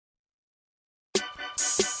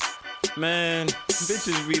Man,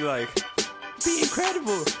 bitches be like, be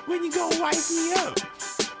incredible when you gon' wipe me up.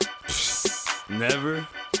 Never.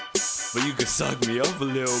 But you can suck me up a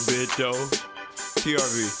little bit though.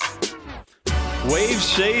 TRV. Wave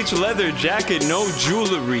shades, leather jacket, no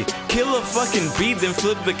jewelry. Kill a fucking beat, then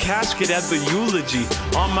flip the casket at the eulogy.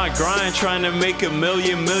 On my grind, trying to make a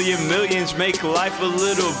millions. Make life a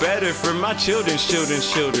little better for my children's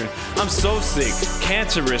children. I'm so sick,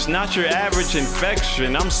 cancerous, not your average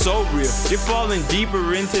infection. I'm so real, you're falling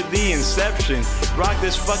deeper into the inception. Rock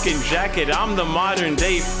this fucking jacket, I'm the modern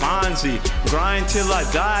day Fonzie. Grind till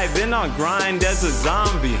I die, then I'll grind as a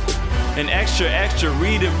zombie. And extra,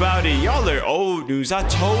 read about it, y'all are old news. I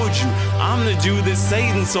told you, I'm the dude that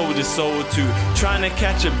Satan sold his soul to. Trying to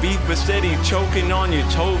catch a beef but steady choking on your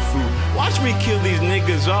tofu. Watch me kill these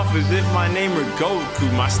niggas off as if my name were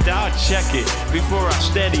Goku. My style, check it, before I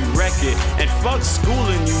steady wreck it. And fuck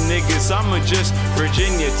schooling you niggas, I'ma just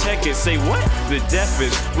Virginia Tech it. Say what? The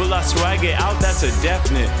deafest, will I swag it out? That's a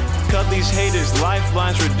definite. Cut these haters'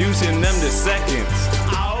 lifelines, reducing them to seconds.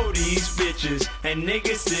 These bitches and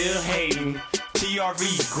niggas still hating.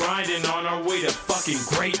 TRV grinding on our way to fucking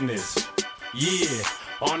greatness. Yeah,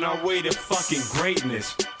 on our way to fucking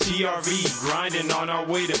greatness. TRV grinding on our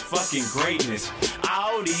way to fucking greatness.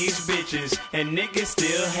 All these bitches and niggas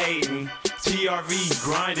still hating. TRV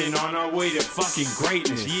grinding on our way to fucking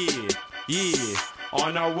greatness. Yeah,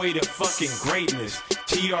 on our way to fucking greatness.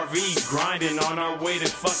 TRV grinding on our way to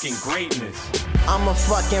fucking greatness. I'm a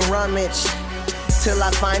fucking rummage till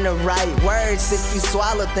I find the right words. If you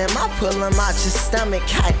swallow them, I pull them out your stomach.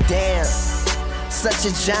 God damn, such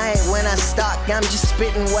a giant when I stalk. I'm just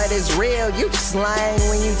spitting what is real. You just lying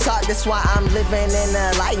when you talk. That's why I'm living in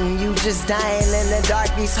the light and you just dying in the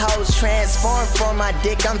dark. These hoes transform for my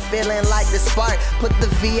dick. I'm feeling like the spark. Put the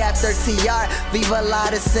V after TR. Viva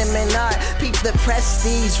la de seminar. Peep the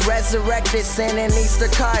prestige. Resurrected sending Easter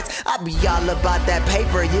cards. I be all about that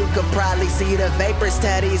paper. You could probably see the vapors.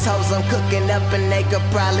 Tell these hoes I'm cooking up and they could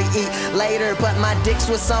probably eat later. But my dick's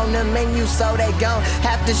what's on the menu, so they gon'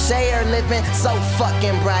 have to share. Living so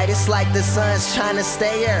fucking bright, it's like the sun's trying to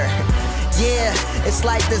stare. Yeah, it's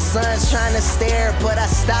like the sun's trying to stare. But I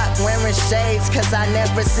stopped wearing shades cause I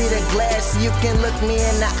never see the glare. So you can look me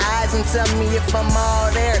in the eyes and tell me if I'm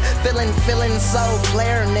all there. Feeling so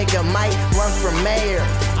clear, nigga might run for mayor.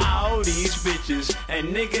 All these bitches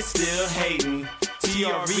and niggas still hating.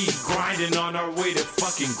 TRV grinding on our way to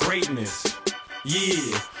fucking greatness.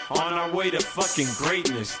 Yeah, on our way to fucking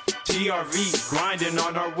greatness. TRV grinding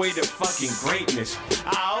on our way to fucking greatness.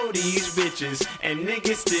 All these bitches and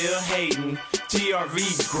niggas still hating.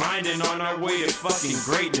 TRV grinding on our way to fucking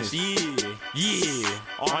greatness. Yeah,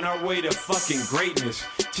 on our way to fucking greatness.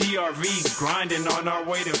 TRV grinding on our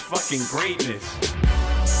way to fucking greatness.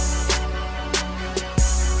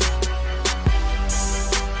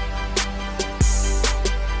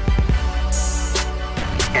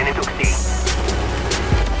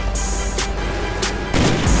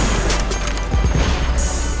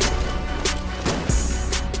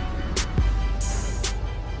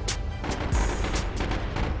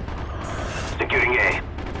 Securing A.